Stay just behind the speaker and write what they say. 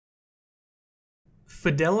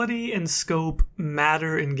Fidelity and scope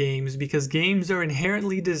matter in games because games are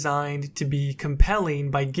inherently designed to be compelling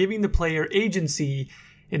by giving the player agency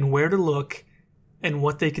in where to look and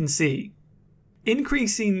what they can see.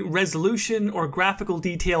 Increasing resolution or graphical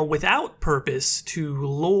detail without purpose to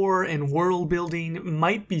lore and world building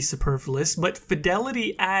might be superfluous, but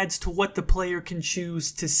fidelity adds to what the player can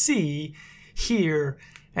choose to see, hear,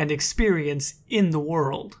 and experience in the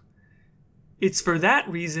world. It's for that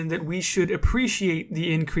reason that we should appreciate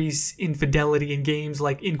the increase in fidelity in games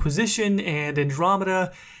like Inquisition and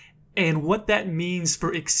Andromeda, and what that means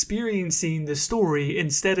for experiencing the story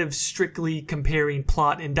instead of strictly comparing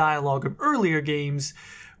plot and dialogue of earlier games,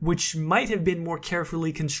 which might have been more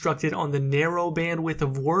carefully constructed on the narrow bandwidth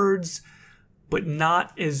of words, but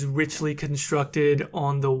not as richly constructed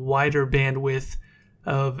on the wider bandwidth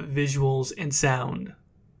of visuals and sound.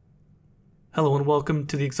 Hello and welcome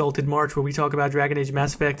to the Exalted March, where we talk about Dragon Age,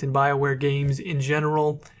 Mass Effect, and BioWare games in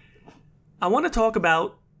general. I want to talk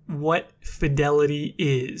about what fidelity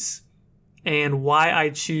is and why I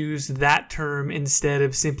choose that term instead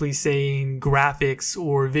of simply saying graphics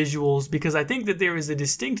or visuals, because I think that there is a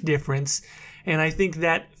distinct difference, and I think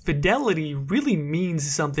that fidelity really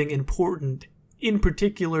means something important, in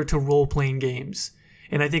particular to role-playing games.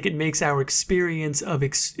 And I think it makes our experience of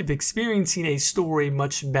experiencing a story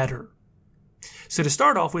much better. So to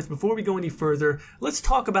start off with, before we go any further, let's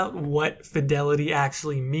talk about what fidelity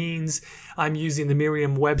actually means. I'm using the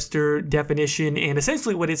Merriam-Webster definition, and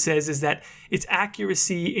essentially what it says is that it's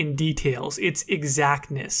accuracy in details, it's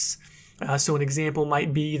exactness. So an example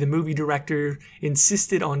might be the movie director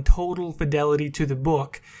insisted on total fidelity to the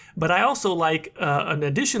book, but I also like an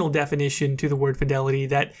additional definition to the word fidelity,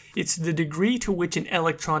 that it's the degree to which an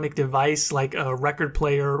electronic device like a record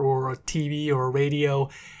player or a TV or a radio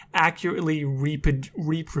accurately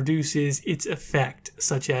reproduces its effect,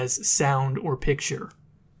 such as sound or picture.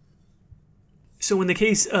 So in the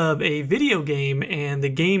case of a video game and the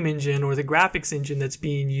game engine or the graphics engine that's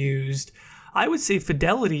being used, I would say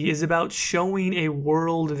fidelity is about showing a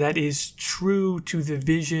world that is true to the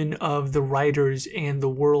vision of the writers and the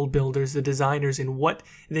world builders, the designers, and what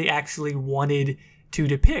they actually wanted to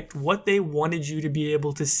depict, what they wanted you to be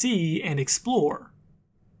able to see and explore.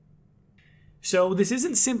 So this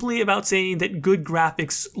isn't simply about saying that good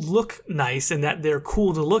graphics look nice and that they're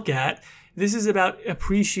cool to look at. This is about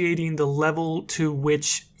appreciating the level to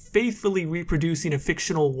which faithfully reproducing a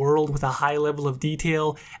fictional world with a high level of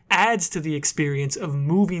detail adds to the experience of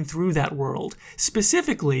moving through that world,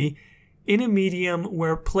 specifically in a medium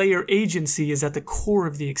where player agency is at the core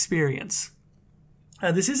of the experience.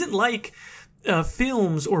 This isn't like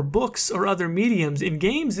films or books or other mediums. In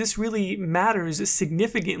games, this really matters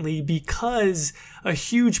significantly because a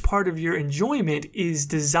huge part of your enjoyment is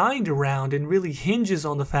designed around and really hinges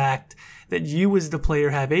on the fact that you as the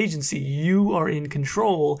player have agency. You are in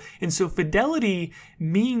control. And so fidelity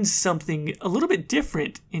means something a little bit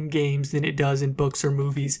different in games than it does in books or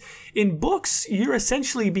movies. In books, you're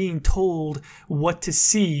essentially being told what to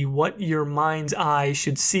see, what your mind's eye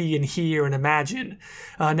should see and hear and imagine.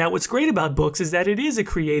 Now, what's great about books is that it is a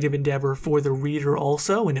creative endeavor for the reader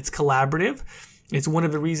also, and it's collaborative. It's one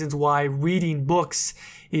of the reasons why reading books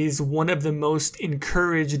is one of the most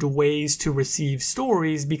encouraged ways to receive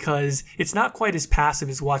stories, because it's not quite as passive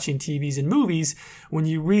as watching TVs and movies. When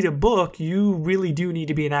you read a book, you really do need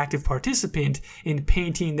to be an active participant in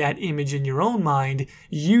painting that image in your own mind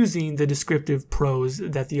using the descriptive prose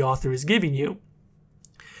that the author is giving you.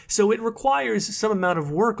 So it requires some amount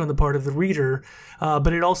of work on the part of the reader,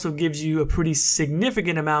 but it also gives you a pretty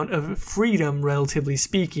significant amount of freedom, relatively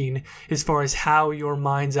speaking, as far as how your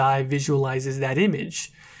mind's eye visualizes that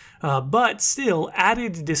image. But still,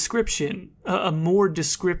 added description, a more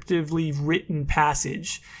descriptively written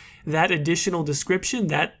passage, that additional description,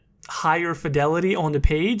 that higher fidelity on the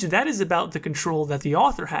page, that is about the control that the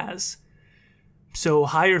author has. So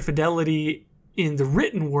higher fidelity in the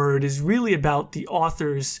written word is really about the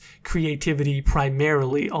author's creativity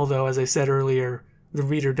primarily, although, as I said earlier, the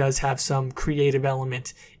reader does have some creative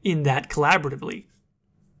element in that collaboratively.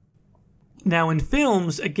 Now in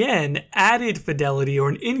films, again, added fidelity or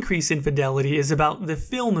an increase in fidelity is about the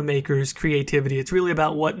filmmaker's creativity. It's really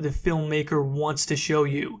about what the filmmaker wants to show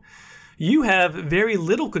you. You have very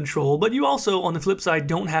little control, but you also, on the flip side,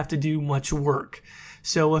 don't have to do much work.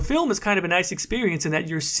 So a film is kind of a nice experience in that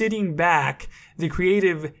you're sitting back, the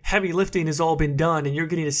creative heavy lifting has all been done, and you're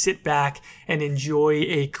getting to sit back and enjoy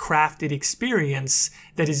a crafted experience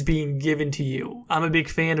that is being given to you. I'm a big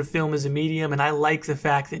fan of film as a medium, and I like the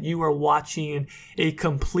fact that you are watching a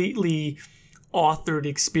completely authored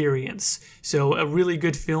experience. So a really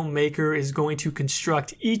good filmmaker is going to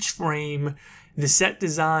construct each frame, the set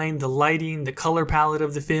design, the lighting, the color palette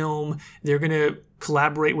of the film. They're going to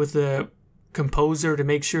collaborate with the composer to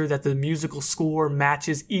make sure that the musical score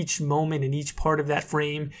matches each moment and each part of that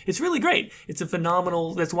frame. It's really great. It's a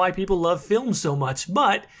phenomenal, that's why people love film so much,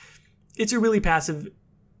 but it's a really passive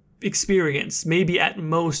experience. Maybe at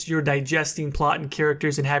most you're digesting plot and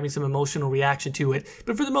characters and having some emotional reaction to it,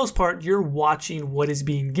 but for the most part you're watching what is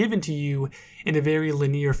being given to you in a very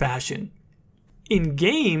linear fashion. In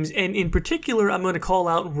games, and in particular I'm going to call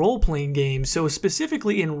out role-playing games, so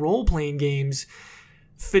specifically in role-playing games,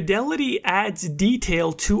 Fidelity adds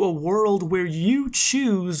detail to a world where you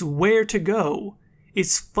choose where to go.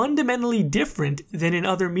 It's fundamentally different than in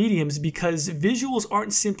other mediums because visuals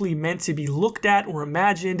aren't simply meant to be looked at or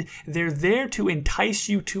imagined. They're there to entice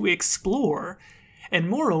you to explore. And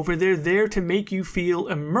moreover, they're there to make you feel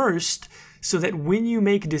immersed so that when you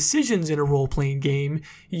make decisions in a role-playing game,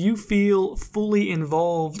 you feel fully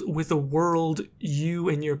involved with the world you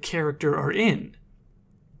and your character are in.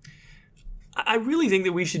 I really think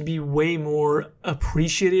that we should be way more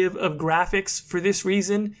appreciative of graphics for this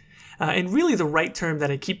reason. And really the right term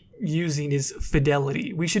that I keep using is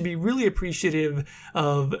fidelity. We should be really appreciative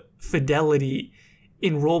of fidelity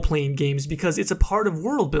in role-playing games because it's a part of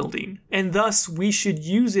world building. And thus we should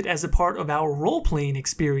use it as a part of our role-playing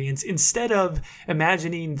experience instead of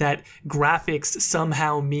imagining that graphics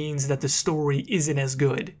somehow means that the story isn't as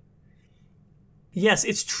good. Yes,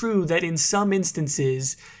 it's true that in some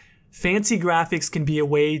instances, fancy graphics can be a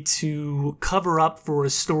way to cover up for a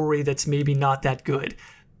story that's maybe not that good.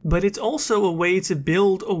 But it's also a way to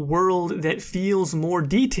build a world that feels more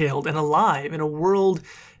detailed and alive. And a world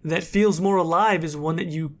that feels more alive is one that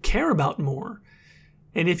you care about more.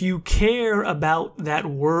 And if you care about that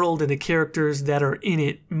world and the characters that are in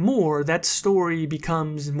it more, that story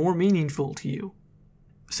becomes more meaningful to you.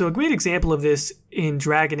 So a great example of this in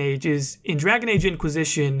Dragon Age is in Dragon Age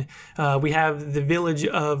Inquisition, we have the village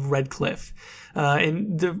of Redcliffe.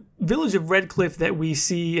 And the village of Redcliffe that we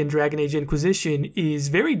see in Dragon Age Inquisition is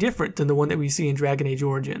very different than the one that we see in Dragon Age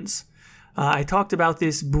Origins. I talked about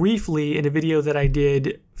this briefly in a video that I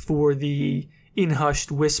did for the In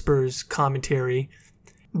Hushed Whispers commentary.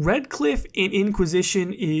 Redcliffe in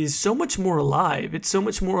Inquisition is so much more alive. It's so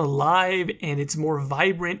much more alive and it's more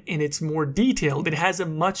vibrant and it's more detailed. It has a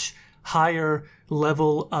much higher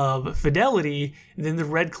level of fidelity than the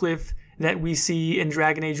Redcliffe that we see in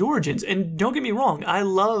Dragon Age Origins. And don't get me wrong, I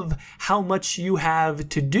love how much you have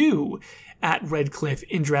to do at Redcliffe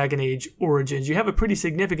in Dragon Age Origins. You have a pretty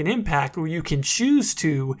significant impact, or you can choose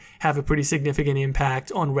to have a pretty significant impact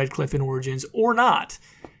on Redcliffe in Origins or not,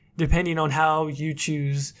 depending on how you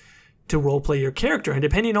choose to roleplay your character and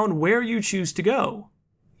depending on where you choose to go.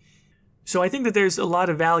 So I think that there's a lot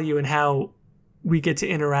of value in how we get to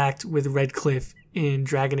interact with Redcliffe in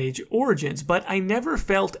Dragon Age Origins, but I never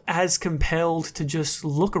felt as compelled to just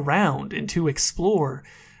look around and to explore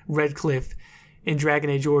Redcliffe in Dragon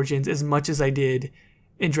Age Origins as much as I did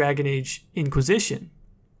in Dragon Age Inquisition.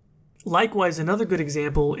 Likewise, another good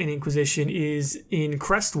example in Inquisition is in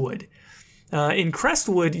Crestwood. In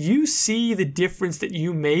Crestwood, you see the difference that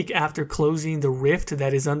you make after closing the rift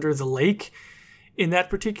that is under the lake in that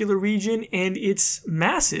particular region, and it's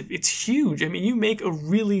massive. It's huge. I mean, you make a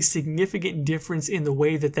really significant difference in the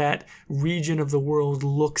way that that region of the world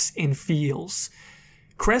looks and feels.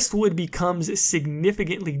 Crestwood becomes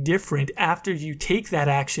significantly different after you take that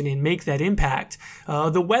action and make that impact.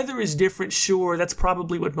 The weather is different, sure. That's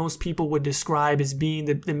probably what most people would describe as being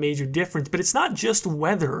the major difference. But it's not just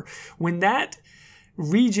weather. When that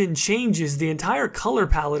region changes, the entire color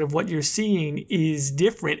palette of what you're seeing is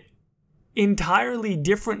different. Entirely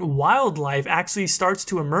different wildlife actually starts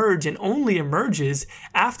to emerge and only emerges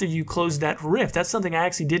after you close that rift. That's something I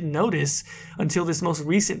actually didn't notice until this most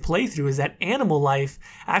recent playthrough, is that animal life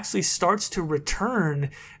actually starts to return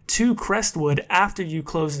to Crestwood after you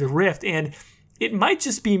close the rift. And it might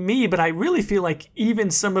just be me, but I really feel like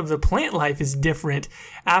even some of the plant life is different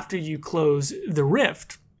after you close the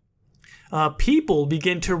rift. People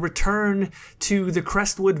begin to return to the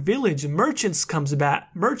Crestwood village. Merchants come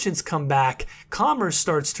back. Commerce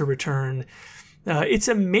starts to return. It's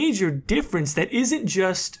a major difference that isn't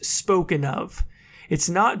just spoken of. It's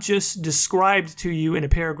not just described to you in a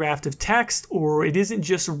paragraph of text, or it isn't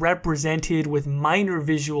just represented with minor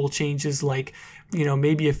visual changes like,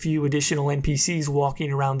 maybe a few additional NPCs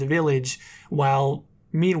walking around the village, while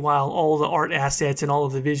meanwhile all the art assets and all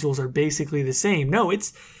of the visuals are basically the same. No,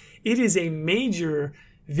 it is a major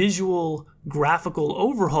visual graphical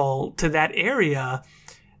overhaul to that area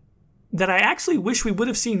that I actually wish we would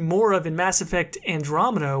have seen more of in Mass Effect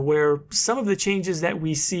Andromeda, where some of the changes that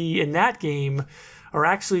we see in that game are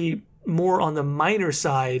actually more on the minor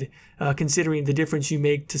side, considering the difference you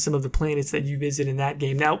make to some of the planets that you visit in that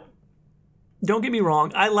game. Now, don't get me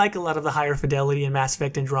wrong, I like a lot of the higher fidelity in Mass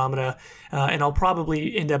Effect Andromeda, and I'll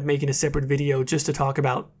probably end up making a separate video just to talk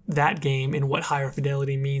about that game and what higher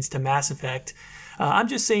fidelity means to Mass Effect. I'm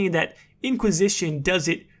just saying that Inquisition does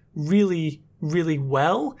it really, really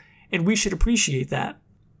well, and we should appreciate that.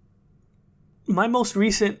 My most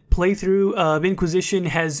recent playthrough of Inquisition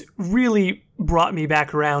has really brought me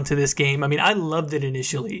back around to this game. I mean, I loved it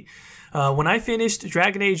initially. When I finished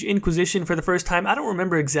Dragon Age Inquisition for the first time, I don't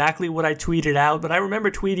remember exactly what I tweeted out, but I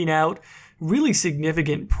remember tweeting out really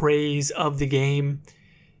significant praise of the game.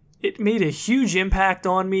 It made a huge impact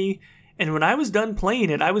on me, and when I was done playing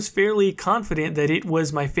it, I was fairly confident that it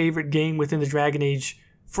was my favorite game within the Dragon Age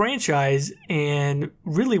franchise, and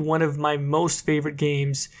really one of my most favorite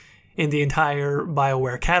games in the entire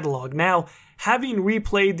BioWare catalog. Now, having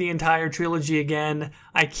replayed the entire trilogy again,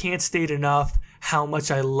 I can't state enough how much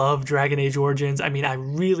I love Dragon Age Origins. I mean, I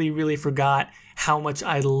really, really forgot how much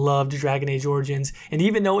I loved Dragon Age Origins. And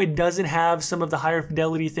even though it doesn't have some of the higher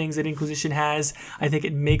fidelity things that Inquisition has, I think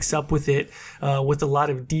it makes up with it with a lot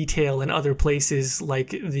of detail in other places, like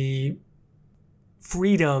the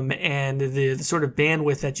freedom and the sort of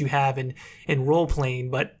bandwidth that you have in role-playing.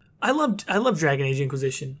 But I love Dragon Age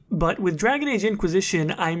Inquisition. But with Dragon Age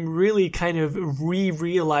Inquisition, I'm really kind of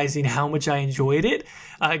realizing how much I enjoyed it.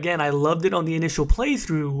 Again, I loved it on the initial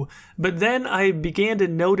playthrough, but then I began to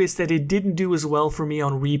notice that it didn't do as well for me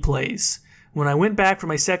on replays. When I went back for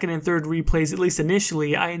my second and third replays, at least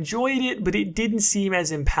initially, I enjoyed it, but it didn't seem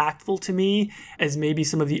as impactful to me as maybe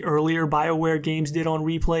some of the earlier BioWare games did on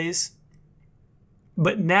replays.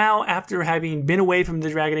 But now, after having been away from the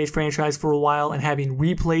Dragon Age franchise for a while and having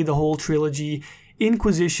replayed the whole trilogy,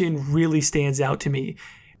 Inquisition really stands out to me.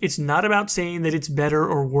 It's not about saying that it's better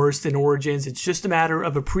or worse than Origins, it's just a matter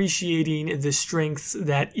of appreciating the strengths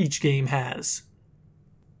that each game has.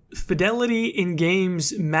 Fidelity in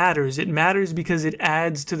games matters. It matters because it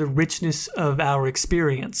adds to the richness of our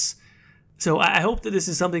experience. So I hope that this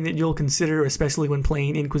is something that you'll consider, especially when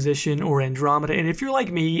playing Inquisition or Andromeda. And if you're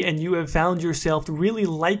like me and you have found yourself really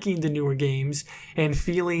liking the newer games and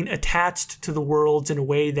feeling attached to the worlds in a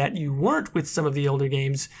way that you weren't with some of the older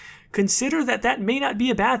games, consider that that may not be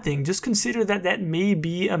a bad thing. Just consider that that may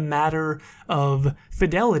be a matter of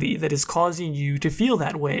fidelity that is causing you to feel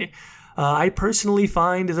that way. I personally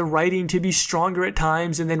find the writing to be stronger at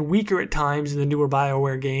times and then weaker at times in the newer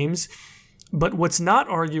BioWare games. But what's not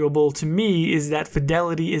arguable to me is that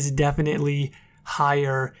fidelity is definitely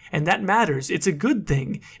higher, and that matters. It's a good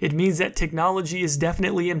thing. It means that technology is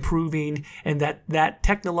definitely improving, and that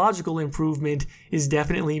technological improvement is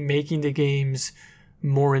definitely making the games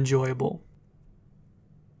more enjoyable.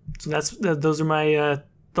 So those are my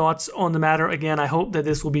thoughts on the matter. Again, I hope that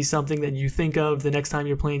this will be something that you think of the next time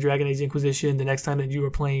you're playing Dragon Age Inquisition, the next time that you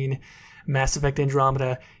are playing Mass Effect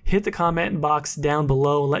Andromeda. Hit the comment box down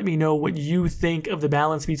below. Let me know what you think of the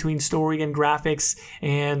balance between story and graphics,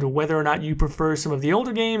 and whether or not you prefer some of the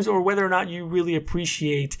older games, or whether or not you really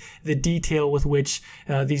appreciate the detail with which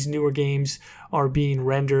these newer games are being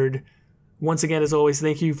rendered. Once again, as always,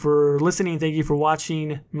 thank you for listening, thank you for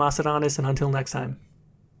watching. Maseranis, and until next time.